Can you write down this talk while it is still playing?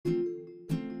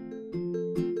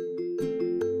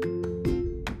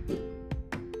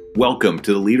Welcome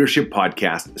to the Leadership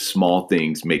Podcast, Small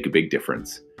Things Make a Big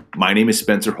Difference. My name is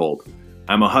Spencer Holt.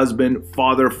 I'm a husband,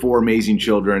 father of 4 amazing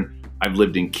children. I've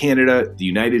lived in Canada, the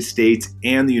United States,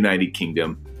 and the United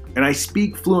Kingdom, and I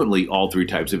speak fluently all 3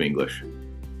 types of English.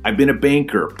 I've been a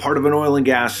banker, part of an oil and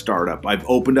gas startup. I've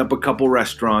opened up a couple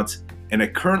restaurants, and I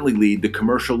currently lead the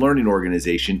commercial learning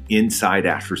organization inside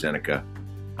AstraZeneca.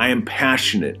 I am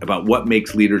passionate about what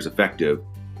makes leaders effective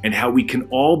and how we can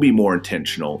all be more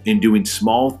intentional in doing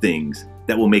small things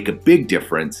that will make a big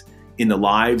difference in the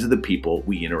lives of the people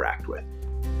we interact with.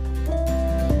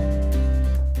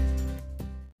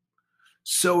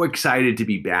 So excited to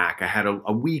be back. I had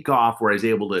a week off where I was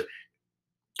able to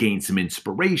gain some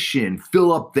inspiration,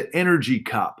 fill up the energy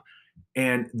cup.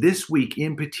 And this week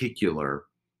in particular,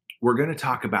 we're going to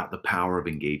talk about the power of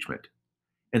engagement.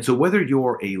 And so whether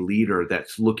you're a leader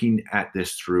that's looking at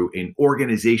this through an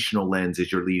organizational lens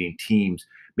as you're leading teams,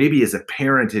 maybe as a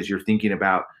parent as you're thinking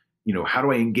about, how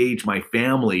do I engage my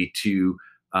family to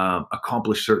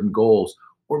accomplish certain goals?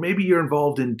 Or maybe you're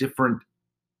involved in different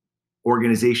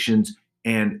organizations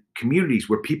and communities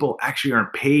where people actually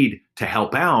aren't paid to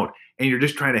help out, and you're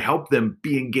just trying to help them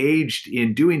be engaged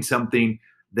in doing something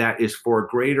that is for a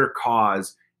greater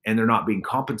cause and they're not being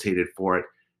compensated for it.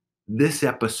 This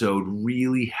episode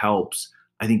really helps,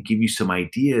 I think, give you some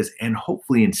ideas and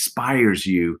hopefully inspires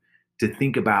you to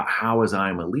think about how, as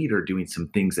I'm a leader, doing some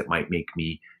things that might make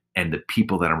me and the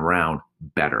people that I'm around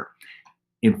better.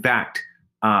 In fact,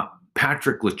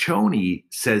 Patrick Lencioni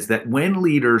says that when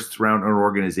leaders throughout an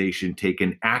organization take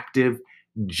an active,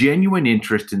 genuine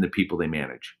interest in the people they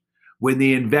manage, when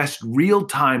they invest real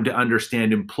time to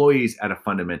understand employees at a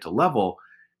fundamental level,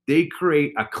 they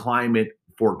create a climate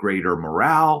for greater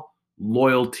morale,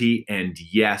 loyalty, and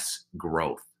yes,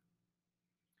 growth.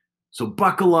 So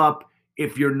buckle up.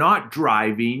 If you're not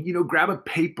driving, grab a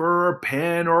paper or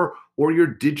pen or your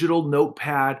digital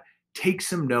notepad, take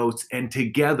some notes, and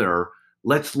together,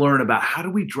 let's learn about how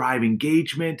do we drive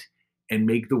engagement and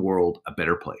make the world a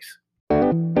better place.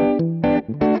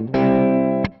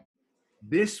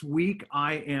 This week,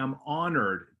 I am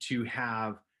honored to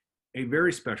have a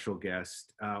very special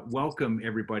guest. Welcome,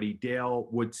 everybody. Dale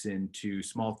Woodson to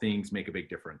Small Things Make a Big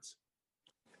Difference.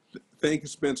 Thank you,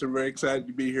 Spencer. Very excited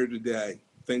to be here today.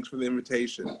 Thanks for the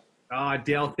invitation.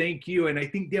 Dale, thank you. And I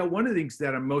think, Dale, one of the things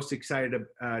that I'm most excited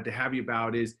to have you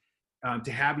about is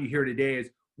to have you here today is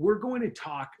we're going to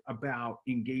talk about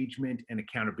engagement and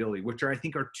accountability, which I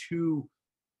think are 2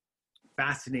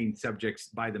 fascinating subjects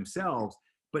by themselves.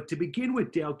 But to begin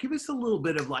with, Dale, give us a little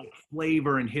bit of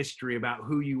flavor and history about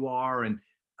who you are and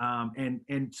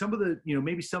some of the,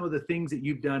 maybe some of the things that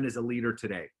you've done as a leader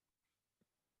today.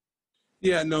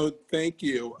 Yeah, no, thank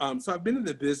you. So I've been in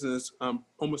the business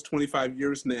almost 25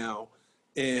 years now,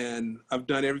 and I've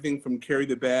done everything from carry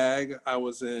the bag. I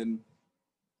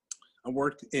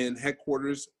worked in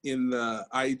headquarters in the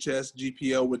IHS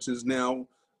GPO, which is now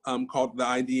called the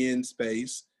IDN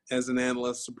space, as an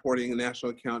analyst supporting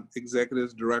national account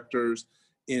executives, directors,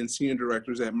 and senior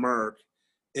directors at Merck.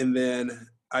 And then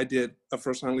I did a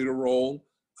first-time leader role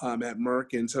at Merck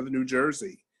in Southern New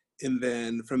Jersey. And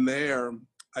then from there,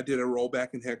 I did a role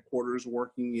back in headquarters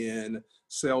working in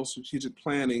sales strategic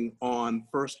planning on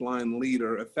first-line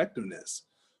leader effectiveness,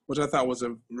 which I thought was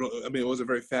it was a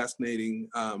very fascinating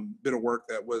bit of work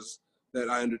that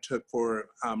I undertook for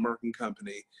Merck &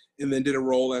 Company, and then did a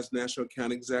role as national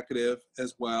account executive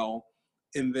as well,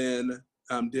 and then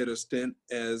did a stint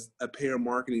as a payer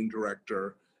marketing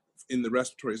director in the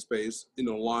respiratory space,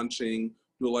 launching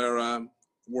Dulera,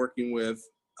 working with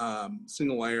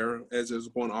Singulair as it was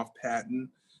going off patent.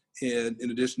 And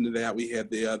in addition to that, we had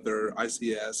the other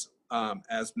ICS,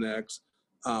 Aspenex,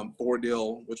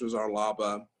 Fordil, which was our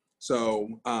LABA. So,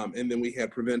 and then we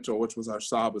had Proventil, which was our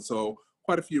SABA. So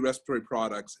quite a few respiratory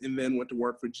products, and then went to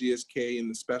work for GSK in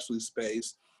the specialty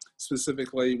space,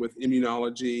 specifically with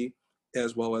immunology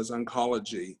as well as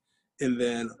oncology. And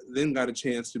then got a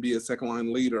chance to be a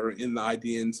second-line leader in the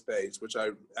IDN space, which I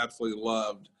absolutely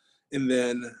loved. And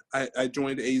then I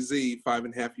joined AZ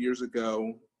 5.5 years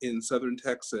ago in Southern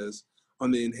Texas on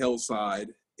the inhaled side,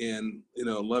 and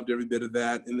loved every bit of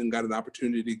that, and then got an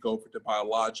opportunity to go to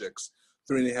biologics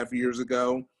 3.5 years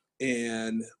ago,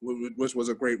 and which was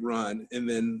a great run, and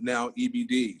then now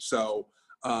EBD. So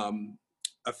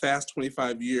a fast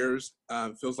 25 years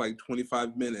feels like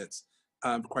 25 minutes,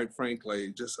 quite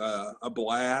frankly, just a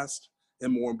blast,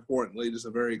 and more importantly, just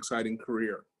a very exciting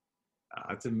career.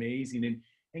 It's amazing.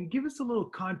 And give us a little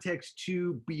context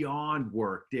to beyond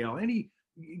work, Dale.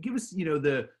 Give us,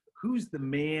 who's the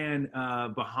man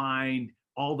behind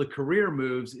all the career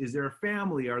moves? Is there a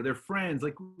family? Are there friends?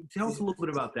 Tell us a little bit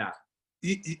about that.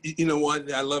 You know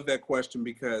what? I love that question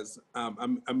because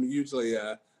I'm usually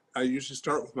I usually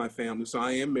start with my family. So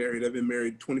I am married. I've been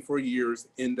married 24 years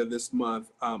into this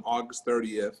month, August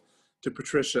 30th, to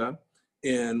Patricia,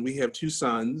 and we have two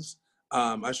sons.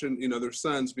 I shouldn't, they're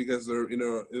sons because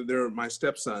they're my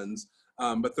stepsons,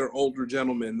 but they're older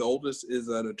gentlemen. The oldest is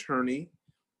an attorney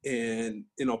in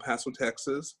El Paso,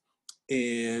 Texas,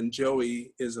 and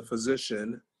Joey is a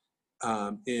physician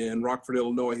in Rockford,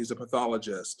 Illinois. He's a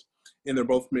pathologist, and they're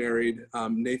both married.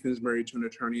 Nathan's married to an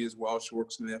attorney as well. She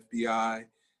works in the FBI,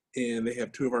 and they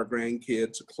have two of our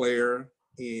grandkids, Claire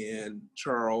and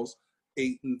Charles,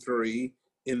 8 and 3,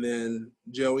 and then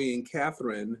Joey and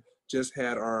Catherine just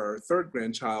had our third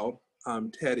grandchild,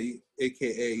 Teddy,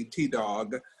 aka T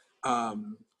Dog,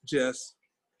 just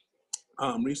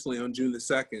recently on June the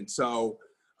 2nd. So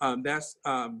that's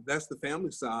the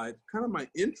family side. Kind of my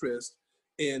interest,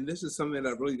 and this is something that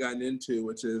I've really gotten into,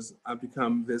 which is I've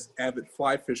become this avid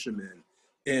fly fisherman.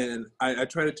 And I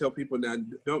try to tell people now,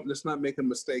 let's not make a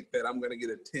mistake that I'm going to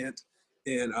get a tent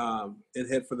and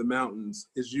head for the mountains.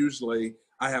 It's usually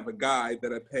I have a guide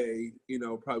that I pay,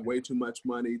 probably way too much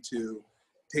money to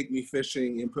take me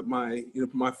fishing and put my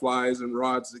flies and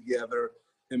rods together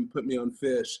and put me on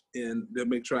fish, and they'll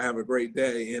make sure I have a great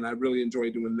day. And I really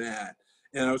enjoy doing that.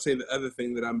 And I would say the other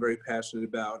thing that I'm very passionate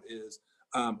about is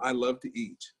I love to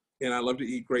eat, and I love to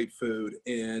eat great food.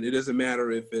 And it doesn't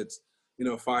matter if it's,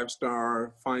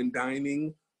 5-star fine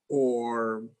dining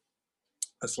or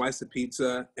a slice of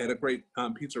pizza at a great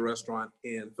pizza restaurant.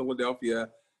 And Philadelphia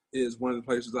is one of the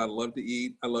places I love to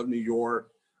eat. I love New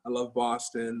York. I love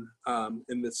Boston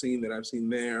and the scene that I've seen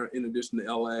there, in addition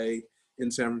to LA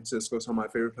and San Francisco, some of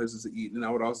my favorite places to eat. And I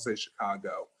would also say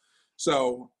Chicago.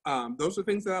 So those are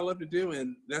things that I love to do.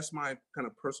 And that's my kind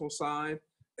of personal side,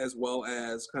 as well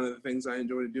as kind of the things I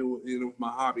enjoy to do, with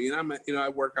my hobby. And I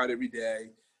work out every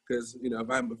day because, if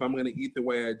I'm going to eat the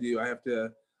way I do, I have to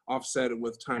offset it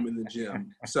with time in the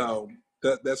gym. So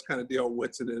that's kind of Dale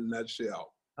Whitson in a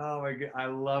nutshell. Oh my God, I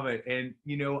love it. And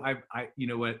you know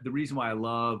what? The reason why I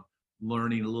love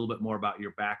learning a little bit more about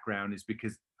your background is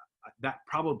because that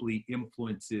probably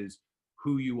influences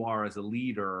who you are as a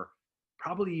leader,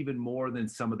 probably even more than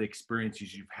some of the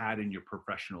experiences you've had in your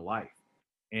professional life.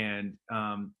 And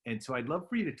so I'd love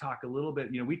for you to talk a little bit.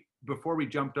 Before we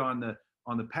jumped on the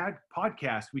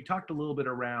podcast, we talked a little bit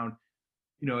around,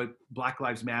 Black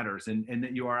Lives Matters, and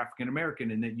that you are African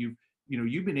American, and that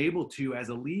you've been able to, as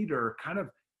a leader, kind of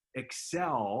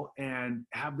excel and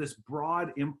have this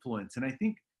broad influence. And I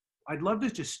think I'd love to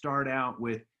just start out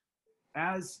with,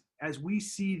 as we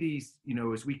see these,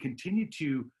 as we continue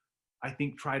to, I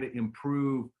think, try to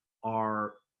improve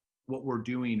what we're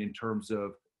doing in terms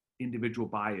of individual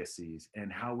biases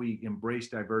and how we embrace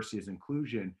diversity as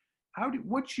inclusion.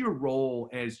 What's your role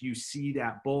as you see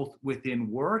that both within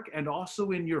work and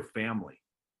also in your family?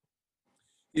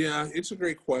 Yeah, it's a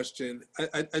great question.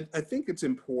 I think it's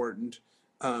important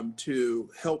to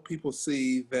help people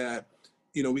see that,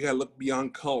 we got to look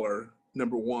beyond color,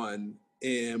 number one.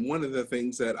 And one of the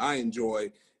things that I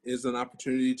enjoy is an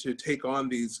opportunity to take on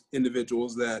these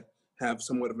individuals that have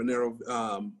somewhat of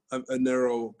a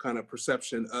narrow kind of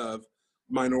perception of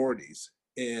minorities.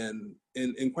 And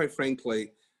quite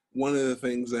frankly, one of the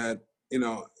things that,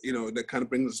 that kind of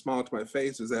brings a smile to my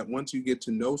face is that once you get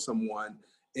to know someone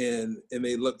and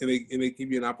they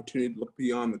give you an opportunity to look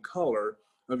beyond the color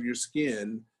of your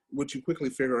skin, what you quickly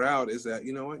figure out is that,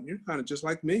 you're kind of just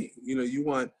like me. You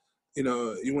want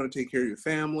to take care of your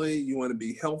family, you want to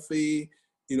be healthy,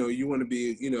 you want to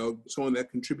be, someone that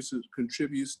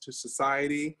contributes to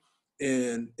society,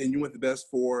 and you want the best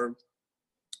for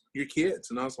your kids.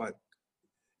 And I was like,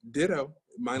 ditto.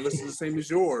 My list is the same as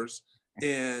yours.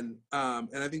 And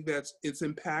I think it's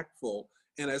impactful.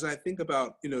 And as I think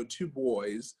about, two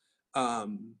boys,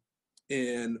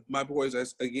 and my boys,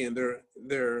 again,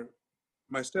 they're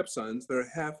my stepsons, they're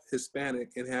half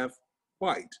Hispanic and half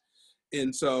white.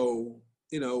 And so,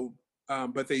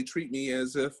 but they treat me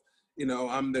as if,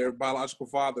 I'm their biological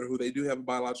father, who they do have a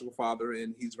biological father,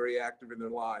 and he's very active in their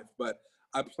life. But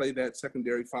I play that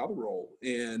secondary father role.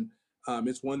 And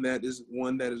it's one that is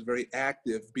very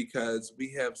active because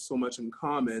we have so much in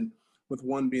common, with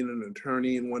one being an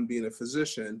attorney and one being a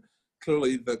physician.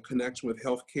 Clearly the connection with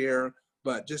healthcare,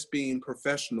 but just being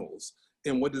professionals,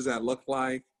 and what does that look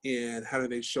like, and how do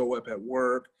they show up at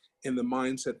work, and the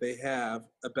mindset they have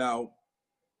about,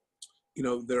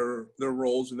 their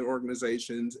roles in their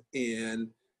organizations, and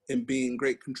being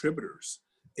great contributors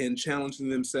and challenging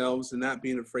themselves and not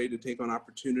being afraid to take on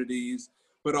opportunities,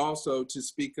 but also to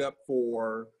speak up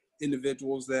for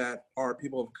individuals that are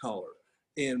people of color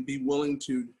and be willing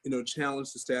to,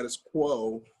 challenge the status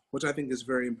quo which I think is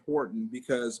very important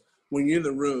because when you're in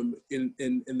the room, in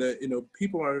the,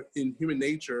 people are in human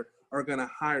nature are going to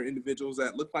hire individuals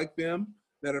that look like them,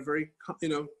 that are very,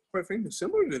 quite frankly,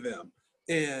 similar to them.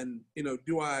 And, does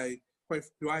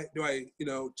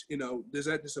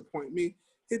that disappoint me?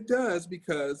 It does,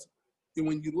 because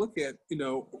when you look at,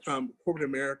 corporate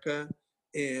America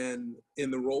and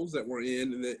in the roles that we're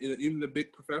in, and even the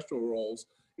big professional roles,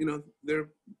 they're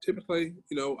typically,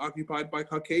 occupied by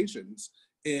Caucasians,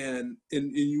 and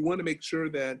you want to make sure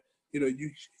that,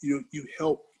 you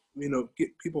help, get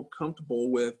people comfortable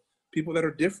with people that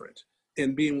are different,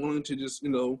 and being willing to just,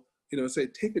 say,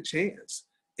 take a chance,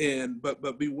 and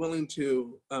but be willing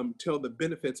to tell the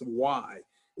benefits of why.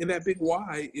 And that big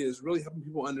why is really helping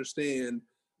people understand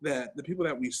that the people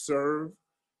that we serve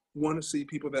want to see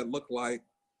people that look like,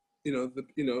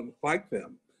 like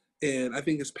them. And I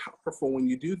think it's powerful when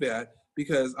you do that,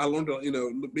 because I learned,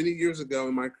 many years ago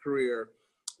in my career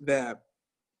that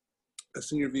a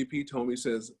senior VP told me,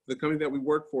 says, the company that we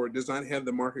work for does not have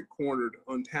the market cornered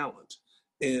on talent.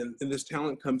 And this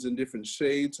talent comes in different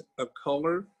shades of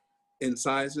color and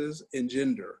sizes and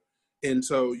gender. And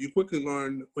so you quickly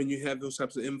learn, when you have those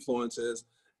types of influences,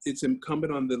 it's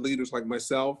incumbent on the leaders like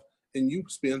myself and you,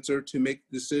 Spencer, to make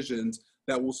decisions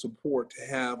that will support, to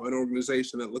have an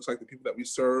organization that looks like the people that we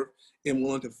serve, and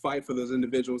willing to fight for those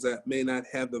individuals that may not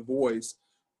have the voice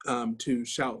to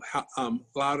shout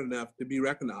loud enough to be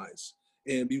recognized,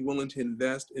 and be willing to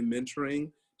invest in mentoring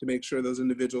to make sure those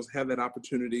individuals have that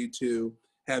opportunity to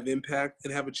have impact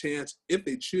and have a chance, if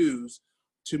they choose,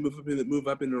 to move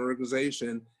up in an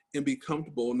organization and be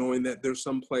comfortable knowing that there's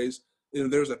some place,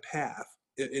 there's a path,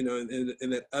 and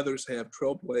that others have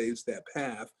trailblazed that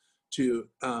path to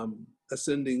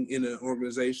ascending in an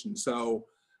organization. So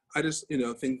I just,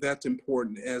 think that's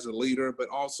important as a leader, but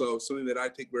also something that I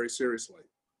take very seriously.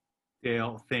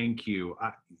 Dale, thank you.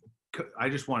 I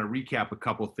just want to recap a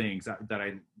couple of things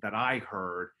that I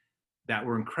heard that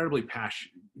were incredibly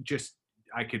passionate. Just,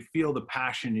 I could feel the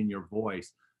passion in your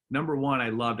voice. Number one,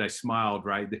 I smiled,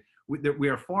 right? We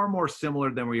are far more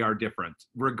similar than we are different,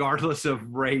 regardless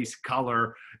of race,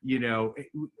 color,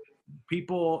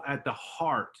 people at the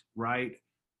heart, right?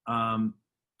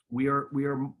 We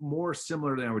are more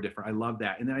similar than we're different. I love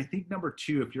that. And then I think number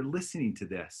two, if you're listening to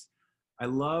this, I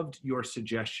loved your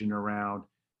suggestion around,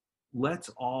 let's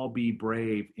all be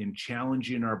brave in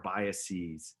challenging our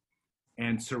biases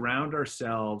and surround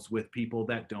ourselves with people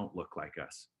that don't look like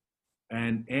us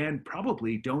and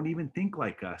probably don't even think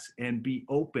like us, and be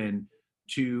open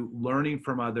to learning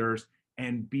from others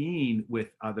and being with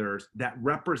others that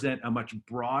represent a much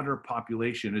broader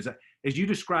population. As you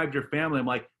described your family, I'm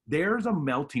like, there's a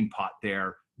melting pot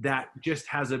there that just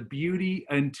has a beauty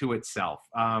unto itself.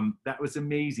 That was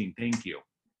amazing. Thank you.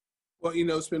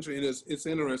 Well, Spencer, it's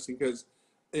interesting because,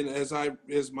 and as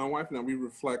my wife and I, we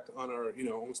reflect on our,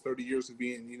 almost 30 years of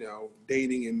being,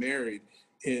 dating and married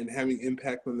and having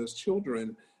impact on those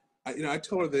children. I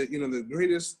tell her that, the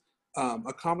greatest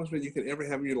accomplishment you can ever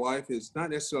have in your life is not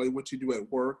necessarily what you do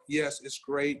at work. Yes, it's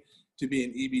great to be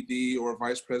an EVD or a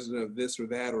vice president of this or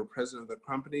that, or president of the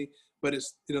company, but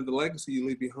it's, the legacy you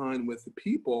leave behind with the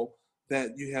people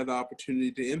that you have the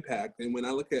opportunity to impact. And when I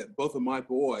look at both of my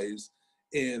boys,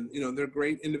 and, they're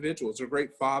great individuals, they're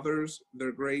great fathers,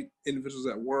 they're great individuals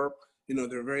at work,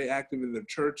 they're very active in their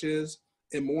churches,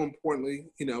 and more importantly,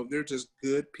 they're just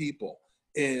good people.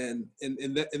 And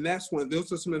that's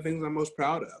those are some of the things I'm most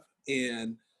proud of.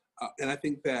 And I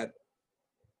think that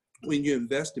when you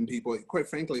invest in people, quite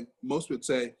frankly, most would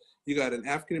say you got an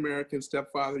African-American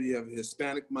stepfather, you have a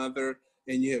Hispanic mother,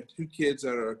 and you have two kids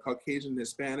that are Caucasian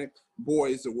Hispanic.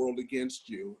 Boy, is the world against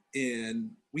you.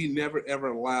 And we never, ever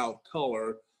allowed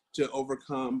color to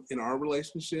overcome in our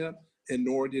relationship, and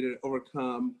nor did it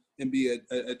overcome and be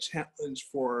a challenge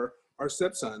for our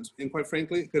stepsons. And quite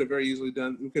frankly, it could have very easily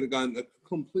we could have gone a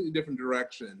completely different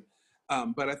direction.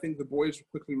 But I think the boys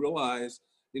quickly realized,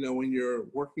 when you're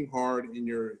working hard and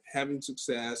you're having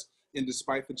success, and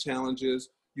despite the challenges,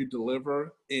 you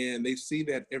deliver, and they see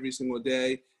that every single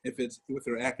day, if it's with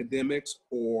their academics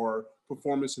or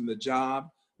performance in the job,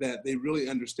 that they really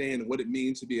understand what it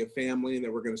means to be a family, and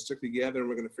that we're going to stick together and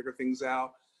we're going to figure things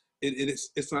out.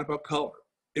 It's not about color.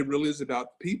 It really is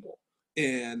about people.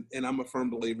 And I'm a firm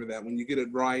believer that when you get it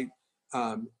right,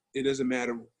 it doesn't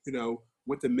matter,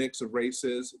 what the mix of race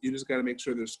is. You just got to make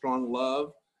sure there's strong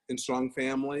love and strong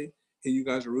family, and you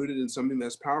guys are rooted in something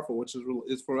that's powerful, which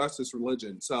is for us, it's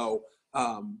religion. So,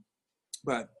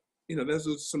 but those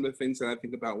are some of the things that I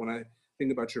think about when I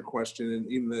think about your question,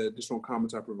 and even the additional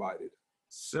comments I provided.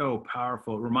 So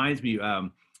powerful. It reminds me, I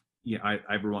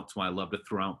every once in a while I love to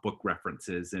throw out book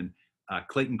references, and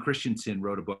Clayton Christensen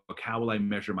wrote a book, How Will I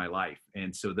Measure My Life?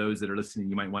 And so those that are listening,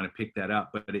 you might want to pick that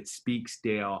up. But it speaks,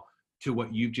 Dale, to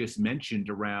what you've just mentioned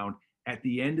around, at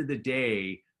the end of the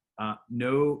day,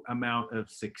 no amount of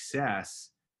success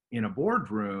in a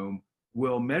boardroom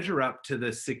will measure up to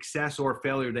the success or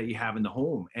failure that you have in the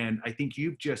home. And I think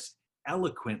you've just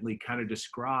eloquently kind of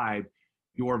described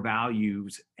your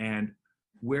values and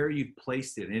where you've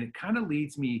placed it. And it kind of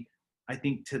leads me, I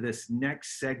think, to this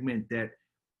next segment that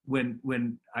when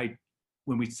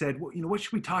we said, well, what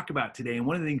should we talk about today? And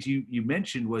one of the things you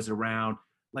mentioned was around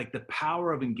like the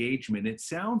power of engagement. It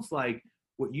sounds like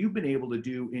what you've been able to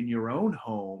do in your own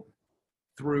home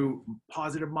through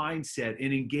positive mindset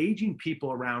and engaging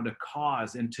people around a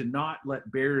cause and to not let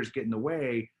barriers get in the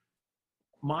way.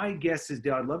 My guess is,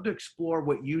 Dale, I'd love to explore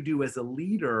what you do as a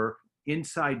leader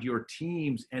inside your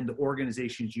teams and the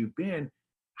organizations you've been.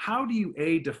 How do you,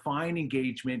 define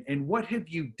engagement, and what have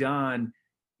you done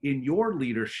in your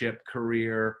leadership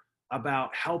career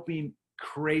about helping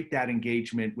create that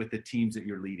engagement with the teams that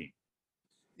you're leading?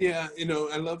 Yeah,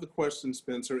 I love the question,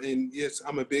 Spencer. And yes,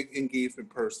 I'm a big engagement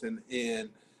person, and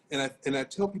I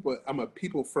tell people I'm a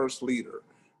people first leader.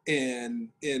 And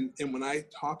when I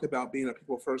talk about being a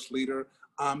people first leader,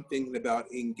 I'm thinking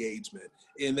about engagement,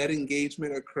 and that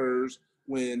engagement occurs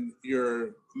when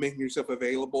you're making yourself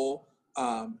available,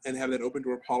 and have that open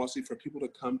door policy for people to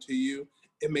come to you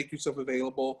and make yourself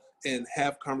available and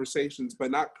have conversations,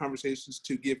 but not conversations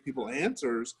to give people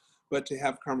answers, but to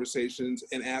have conversations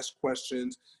and ask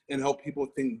questions and help people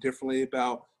think differently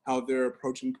about how they're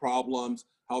approaching problems,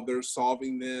 how they're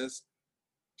solving this,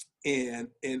 and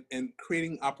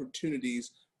creating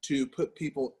opportunities to put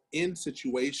people in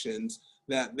situations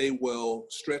that they will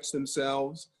stretch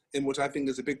themselves, and which I think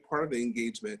is a big part of the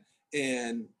engagement,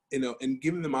 and and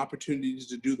giving them opportunities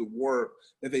to do the work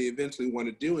that they eventually want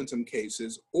to do in some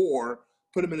cases, or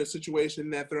put them in a situation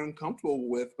that they're uncomfortable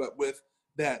with, but with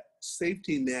that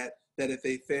safety net that if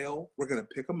they fail, we're going to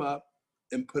pick them up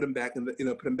and put them back in the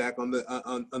put them back on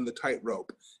the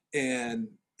tightrope. And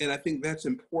I think that's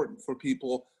important for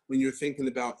people when you're thinking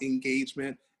about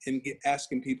engagement and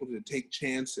asking people to take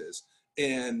chances.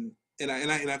 And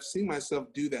I've seen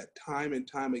myself do that time and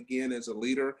time again as a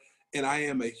leader. And I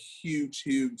am a huge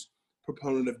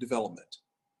proponent of development.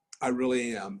 I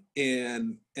really am.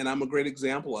 And I'm a great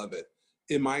example of it.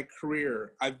 In my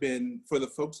career, I've been, for the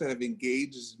folks that have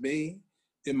engaged me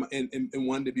and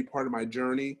wanted to be part of my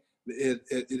journey,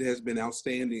 it has been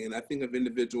outstanding. And I think of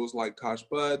individuals like Tosh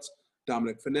Butts,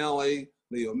 Dominic Finelli,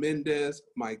 Leo Mendez,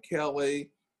 Mike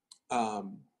Kelly,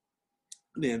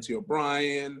 Nancy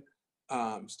O'Brien,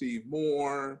 Steve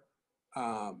Moore,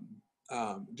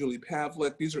 Julie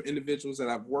Pavlik. These are individuals that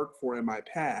I've worked for in my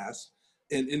past,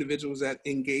 and individuals that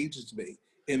engaged me.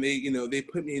 And they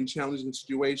put me in challenging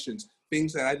situations,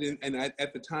 things that I didn't, and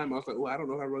at the time I was like, well, I don't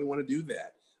know if I really want to do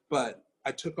that. But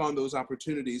I took on those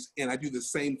opportunities, and I do the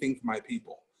same thing for my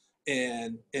people.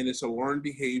 And it's a learned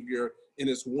behavior, and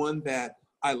it's one that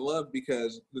I love,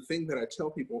 because the thing that I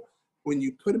tell people, when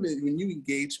you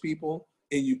engage people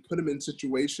and you put them in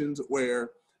situations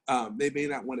where they may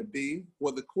not want to be,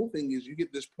 well, the cool thing is you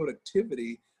get this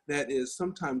productivity that is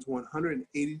sometimes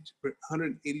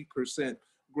 180%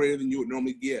 greater than you would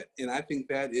normally get. And I think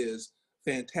that is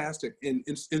fantastic. And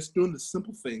it's doing the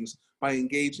simple things by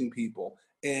engaging people.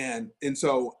 And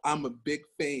so I'm a big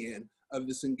fan of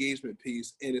this engagement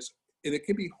piece. And it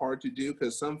can be hard to do,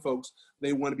 because some folks,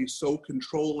 they want to be so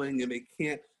controlling and they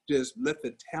can't just let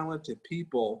the talented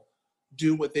people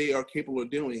do what they are capable of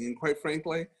doing. And quite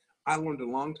frankly, I learned a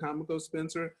long time ago,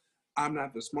 Spencer, I'm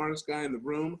not the smartest guy in the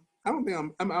room. I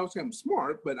would say I'm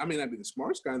smart, but I may not be the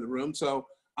smartest guy in the room. So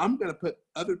I'm going to put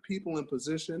other people in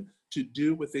position to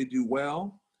do what they do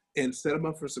well and set them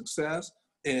up for success.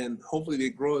 And hopefully they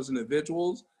grow as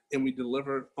individuals, and we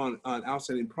deliver on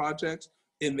outstanding projects.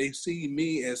 And they see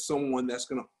me as someone that's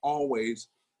going to always,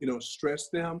 stress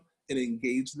them and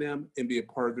engage them and be a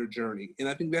part of their journey. And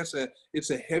I think it's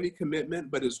a heavy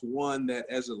commitment, but it's one that,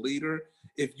 as a leader,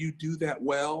 if you do that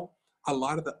well, a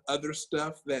lot of the other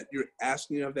stuff that you're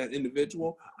asking of that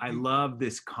individual. I love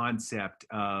this concept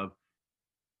of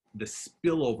the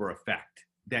spillover effect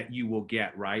that you will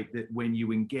get, right? That when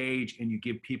you engage and you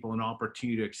give people an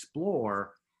opportunity to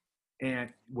explore, and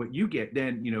what you get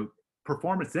then,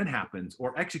 performance then happens,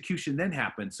 or execution then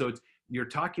happens. So you're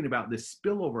talking about this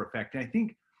spillover effect. And I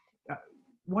think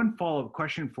one follow-up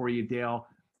question for you, Dale.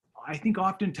 I think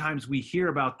oftentimes we hear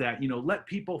about that, let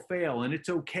people fail and it's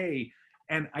okay.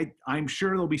 And I'm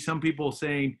sure there'll be some people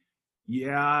saying,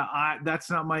 yeah, that's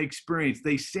not my experience.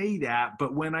 They say that,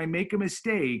 but when I make a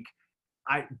mistake,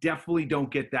 I definitely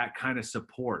don't get that kind of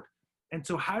support. And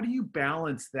so how do you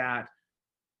balance that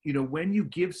when you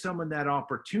give someone that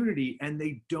opportunity and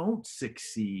they don't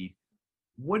succeed,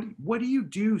 what do you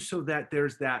do so that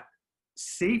there's that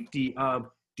safety of,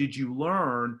 did you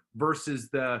learn, versus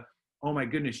the, oh my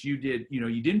goodness, you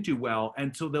didn't do well,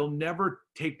 and so they'll never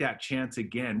take that chance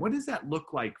again? What does that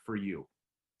look like for you?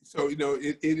 So,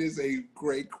 it is a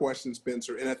great question,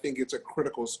 Spencer, and I think it's a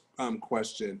critical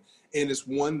question, and it's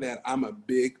one that I'm a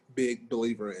big, big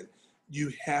believer in.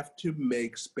 You have to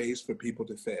make space for people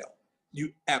to fail.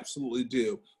 You absolutely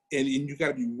do. And you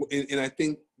got to be, and I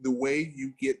think the way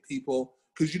you get people,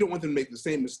 because you don't want them to make the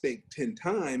same mistake 10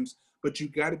 times, but you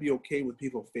got to be okay with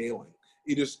people failing.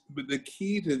 But the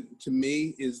key to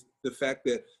me is the fact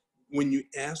that when you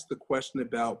ask the question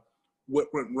about what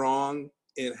went wrong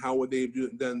and how would they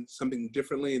have done something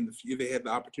differently, and if they had the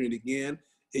opportunity again,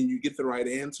 and you get the right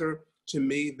answer, to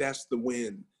me, that's the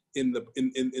win in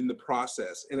the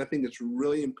process. And I think it's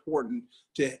really important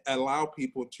to allow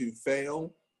people to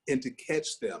fail and to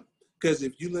catch them. Because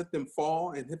if you let them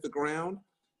fall and hit the ground,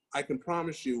 I can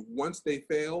promise you, once they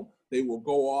fail, they will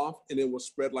go off and it will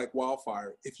spread like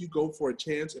wildfire. If you go for a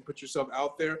chance and put yourself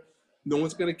out there, no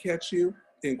one's going to catch you.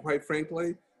 And quite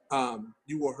frankly,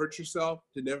 you will hurt yourself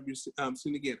to never be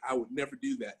seen again. I would never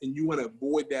do that. And you want to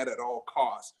avoid that at all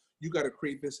costs. You got to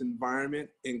create this environment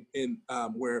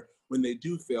where when they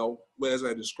do fail, as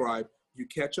I described, you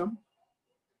catch them.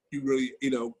 You really,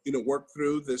 work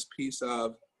through this piece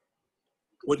of,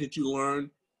 what did you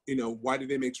learn? Why did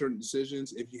they make certain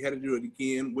decisions? If you had to do it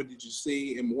again, what did you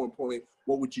see? And more importantly,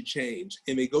 what would you change?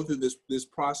 And they go through this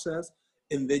process,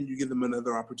 and then you give them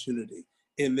another opportunity.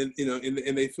 And then,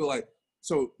 and they feel like,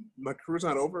 so my career's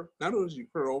not over. Not only is your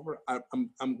career over,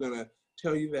 I'm gonna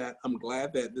tell you that I'm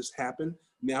glad that this happened.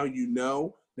 Now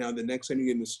now the next time you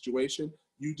get in a situation,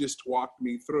 you just walked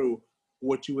me through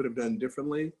what you would have done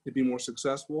differently to be more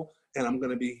successful. And I'm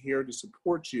gonna be here to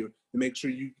support you to make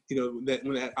sure that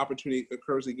when that opportunity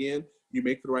occurs again, you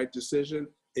make the right decision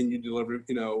and you deliver,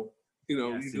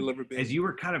 Yes. you deliver big. As you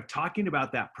were kind of talking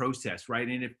about that process, right?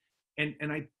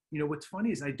 And I, what's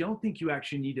funny is I don't think you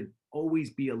actually need to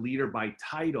always be a leader by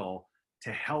title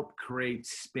to help create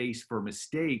space for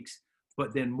mistakes.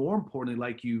 But then more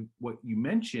importantly, what you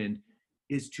mentioned,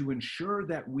 is to ensure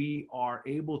that we are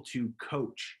able to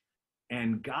coach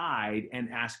and guide and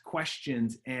ask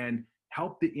questions and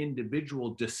help the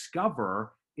individual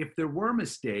discover, if there were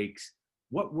mistakes,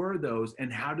 what were those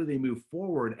and how do they move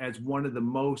forward, as one of the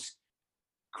most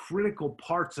critical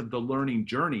parts of the learning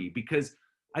journey. Because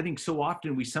I think so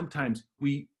often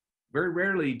we very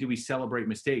rarely do we celebrate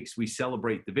mistakes. We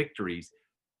celebrate the victories.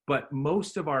 But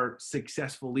most of our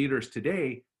successful leaders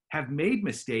today have made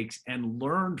mistakes and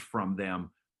learned from them,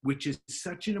 which is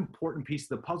such an important piece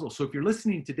of the puzzle. So if you're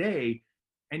listening today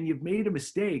and you've made a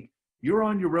mistake, you're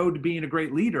on your road to being a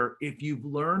great leader if you've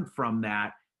learned from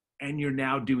that and you're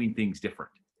now doing things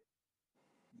different.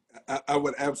 I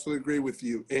would absolutely agree with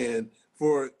you. And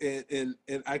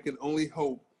I can only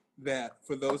hope that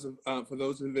for those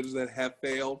individuals that have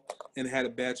failed and had a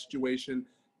bad situation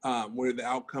where the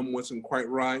outcome wasn't quite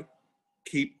right,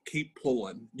 keep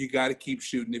pulling. You got to keep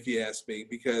shooting, if you ask me,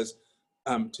 because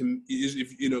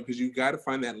because you got to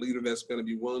find that leader that's going to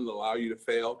be willing to allow you to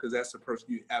fail, because that's the person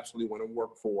you absolutely want to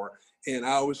work for. And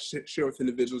I always share with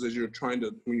individuals, as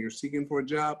when you're seeking for a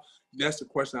job, that's the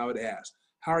question I would ask.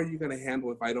 How are you going to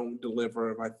handle if I don't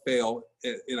deliver, if I fail,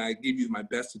 and I give you my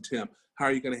best attempt? How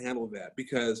are you going to handle that?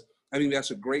 Because I think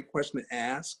that's a great question to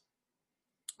ask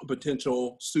a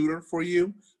potential suitor for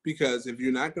you, because if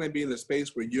you're not going to be in a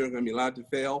space where you're going to be allowed to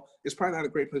fail, it's probably not a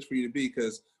great place for you to be,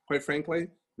 because quite frankly,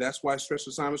 that's why stretch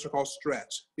assignments are called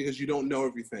stretch, because you don't know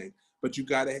everything. But you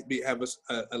got to have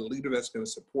a leader that's going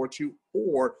to support you,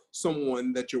 or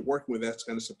someone that you're working with that's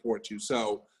going to support you.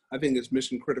 So I think it's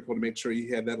mission critical to make sure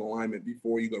you have that alignment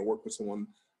before you go to work with someone.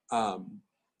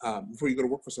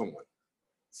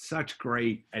 Such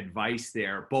great advice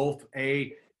there, both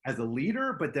as a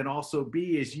leader, but then also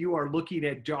B, as you are looking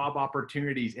at job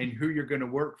opportunities and who you're going to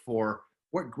work for,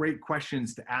 what great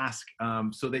questions to ask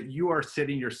so that you are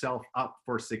setting yourself up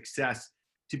for success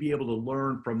to be able to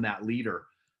learn from that leader.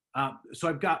 So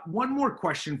I've got one more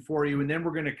question for you, and then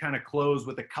we're going to kind of close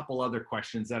with a couple other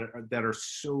questions that are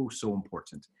so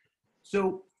important.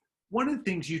 So one of the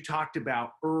things you talked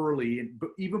about early, and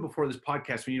even before this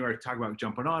podcast, when you were talking about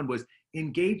jumping on, was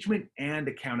engagement and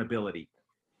accountability.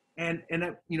 And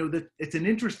it's an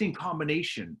interesting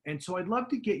combination. And so I'd love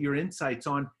to get your insights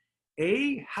on,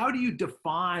 how do you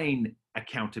define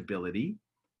accountability?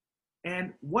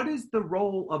 And what is the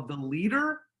role of the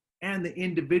leader and the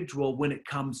individual when it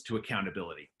comes to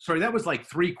accountability? Sorry, that was like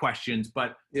 3 questions,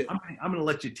 but yeah. I'm going to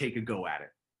let you take a go at it.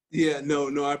 Yeah,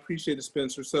 no, I appreciate it,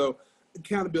 Spencer. So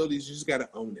accountability is you just got to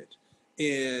own it.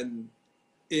 And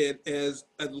as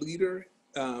a leader,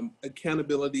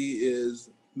 accountability is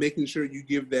making sure you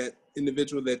give that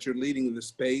individual that you're leading in the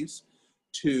space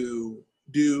to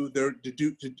do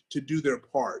their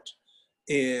part,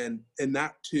 and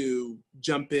not to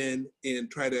jump in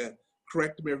and try to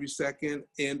correct them every second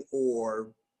and or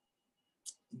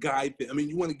guide them. I mean,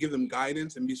 you want to give them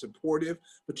guidance and be supportive,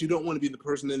 but you don't want to be the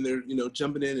person in there,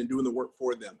 jumping in and doing the work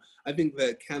for them. I think the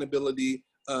accountability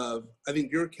I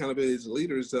think your accountability as a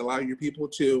leader is to allow your people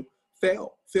to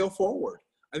fail forward.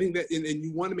 I think that, and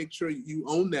you want to make sure you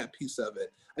own that piece of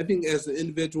it. I think as the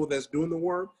individual that's doing the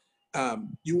work,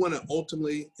 you want to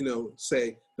ultimately,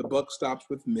 say the buck stops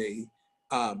with me.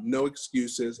 No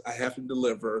excuses. I have to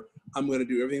deliver. I'm going to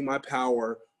do everything in my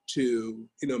power to,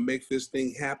 make this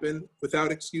thing happen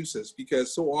without excuses.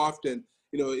 Because so often,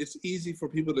 it's easy for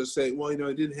people to say, well,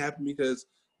 it didn't happen because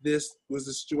this was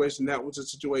the situation, that was the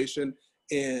situation.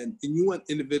 And you want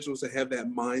individuals to have that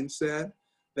mindset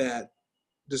that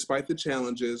despite the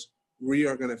challenges, we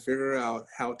are going to figure out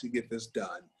how to get this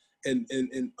done. And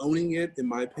owning it, in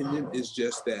my opinion, is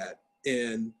just that.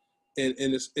 And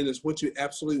it's what you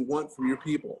absolutely want from your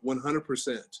people,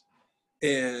 100%.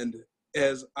 And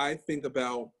as I think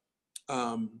about,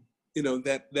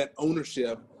 that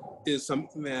ownership is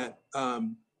something that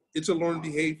it's a learned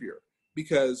behavior,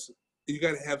 because you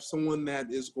got to have someone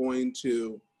that is going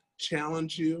to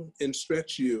challenge you and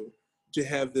stretch you to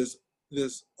have this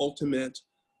ultimate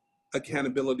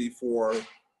accountability for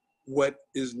what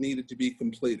is needed to be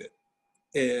completed.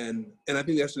 And I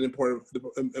think that's an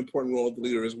important role of the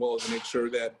leader as well, as to make sure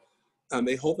that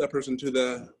they hold that person to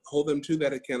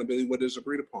that accountability, what is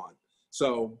agreed upon.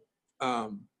 So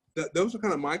those are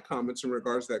kind of my comments in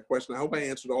regards to that question. I hope I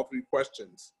answered all three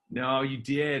questions. No, you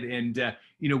did. And,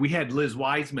 we had Liz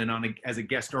Wiseman on as a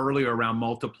guest earlier around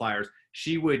multipliers.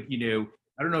 She would,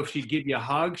 I don't know if she'd give you a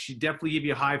hug. She'd definitely give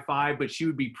you a high five, but she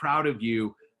would be proud of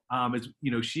you. As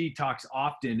she talks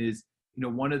often is,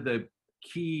 one of the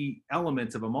key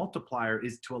elements of a multiplier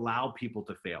is to allow people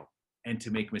to fail and to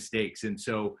make mistakes. And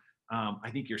so I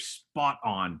think you're spot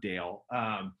on, Dale.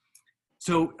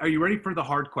 So are you ready for the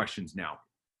hard questions now?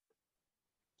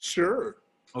 Sure.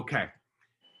 Okay.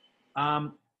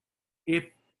 If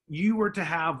you were to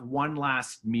have one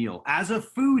last meal as a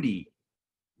foodie,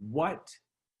 what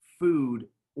food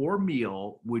or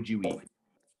meal would you eat?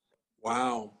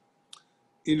 Wow.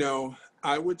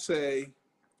 I would say,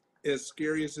 as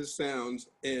scary as it sounds,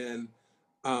 and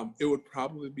it would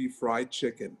probably be fried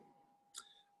chicken.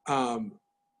 And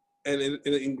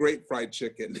in great fried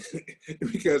chicken,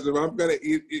 because if I'm going to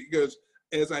eat, because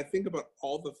as I think about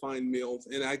all the fine meals,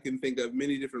 and I can think of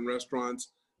many different restaurants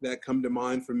that come to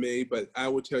mind for me, but I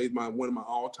would tell you one of my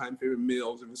all-time favorite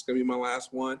meals, if it's going to be my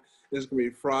last one, is going to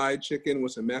be fried chicken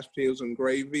with some mashed potatoes and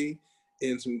gravy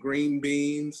and some green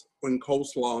beans and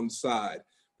coleslaw on the side,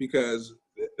 because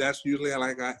that's usually how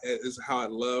I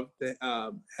love to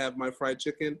have my fried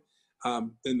chicken.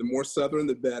 And the more Southern,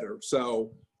 the better.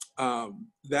 So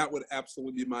that would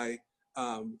absolutely be my,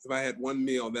 if I had one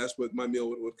meal, that's what my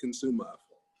meal would consume of.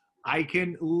 I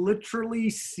can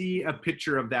literally see a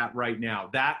picture of that right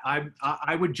now. That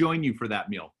I would join you for that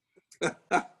meal.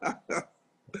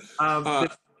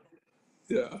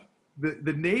 Yeah.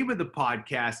 The name of the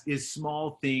podcast is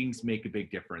Small Things Make a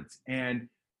Big Difference. And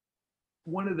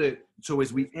so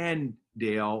as we end,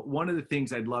 Dale, one of the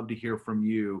things I'd love to hear from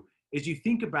you is you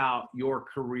think about your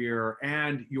career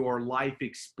and your life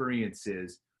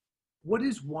experiences. What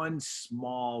is one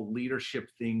small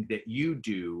leadership thing that you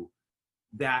do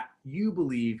that you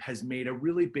believe has made a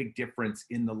really big difference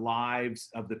in the lives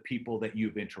of the people that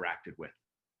you've interacted with?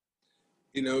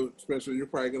 Spencer, you're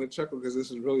probably going to chuckle because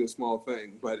this is really a small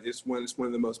thing, but it's one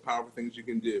of the most powerful things you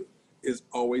can do, is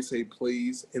always say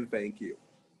please and thank you.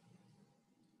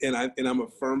 And I'm a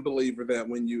firm believer that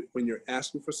when you're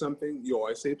asking for something, you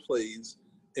always say please,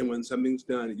 and when something's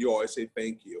done, you always say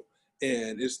thank you.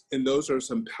 And those are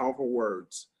some powerful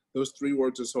words. Those three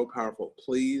words are so powerful: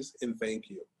 please and thank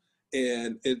you.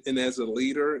 And as a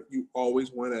leader, you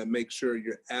always want to make sure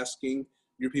you're asking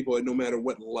your people, no matter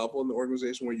what level in the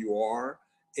organization where you are,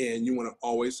 and you want to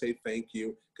always say thank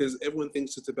you, because everyone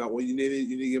thinks it's about, well, you need to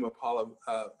give them a pile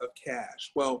of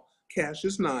cash. Well, cash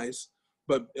is nice,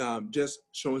 but just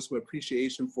showing some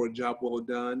appreciation for a job well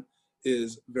done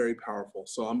is very powerful.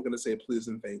 So I'm going to say please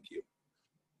and thank you.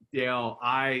 Dale,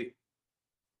 I'm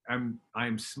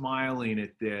smiling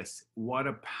at this. What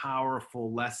a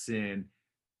powerful lesson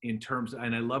in terms of,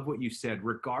 and I love what you said,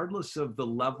 regardless of the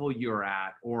level you're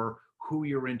at or who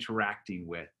you're interacting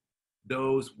with,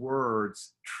 those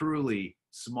words truly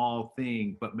small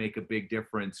thing, but make a big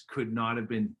difference could not have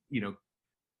been,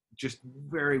 just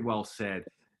very well said.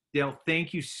 Dale,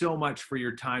 thank you so much for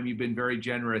your time. You've been very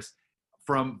generous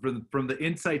from the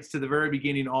insights to the very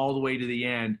beginning all the way to the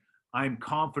end. I'm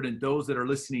confident those that are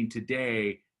listening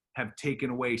today have taken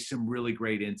away some really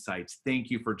great insights. Thank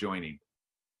you for joining.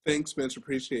 Thanks, Mitch.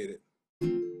 Appreciate it.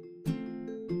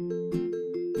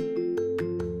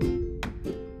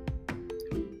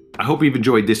 I hope you've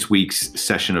enjoyed this week's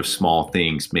session of Small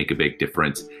Things Make a Big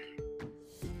Difference.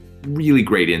 Really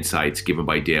great insights given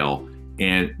by Dale.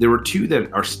 And there were two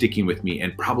that are sticking with me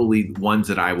and probably ones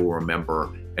that I will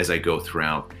remember as I go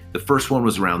throughout. The first one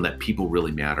was around that people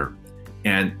really matter.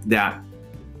 And that,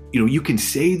 you can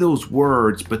say those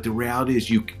words, but the reality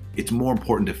is it's more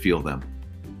important to feel them.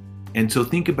 And so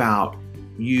think about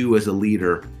you as a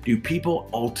leader. Do people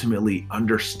ultimately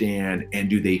understand and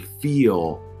do they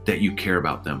feel that you care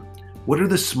about them? What are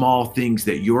the small things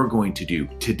that you're going to do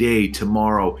today,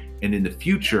 tomorrow, and in the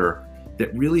future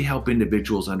that really help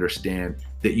individuals understand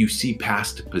that you see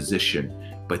past a position,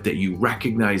 but that you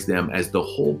recognize them as the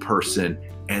whole person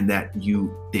and that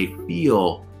they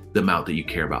feel the amount that you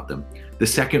care about them? The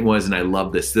second was, and I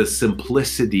love this, the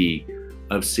simplicity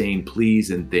of saying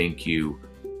please and thank you,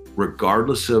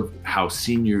 regardless of how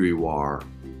senior you are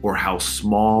or how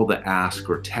small the ask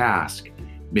or task.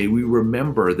 May we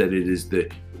remember that it is the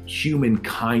human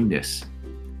kindness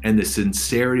and the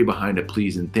sincerity behind a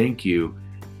please and thank you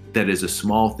that is a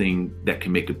small thing that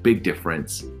can make a big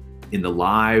difference in the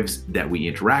lives that we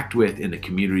interact with, in the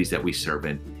communities that we serve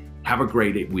in. Have a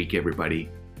great week, everybody.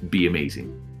 Be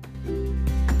amazing.